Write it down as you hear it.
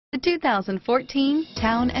The 2014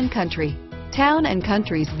 Town & Country. Town &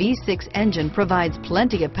 Country's V6 engine provides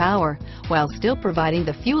plenty of power while still providing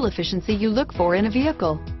the fuel efficiency you look for in a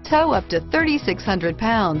vehicle. Tow up to 3,600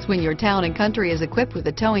 pounds when your Town & Country is equipped with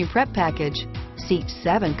a towing prep package. Seat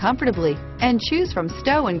 7 comfortably and choose from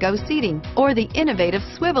Stow & Go seating or the innovative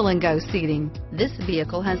Swivel & Go seating. This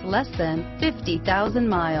vehicle has less than 50,000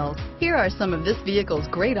 miles. Here are some of this vehicle's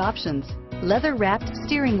great options: leather-wrapped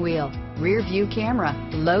steering wheel, rear view camera,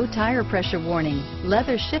 low tire pressure warning,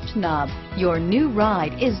 leather shift knob. Your new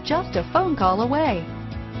ride is just a phone call away.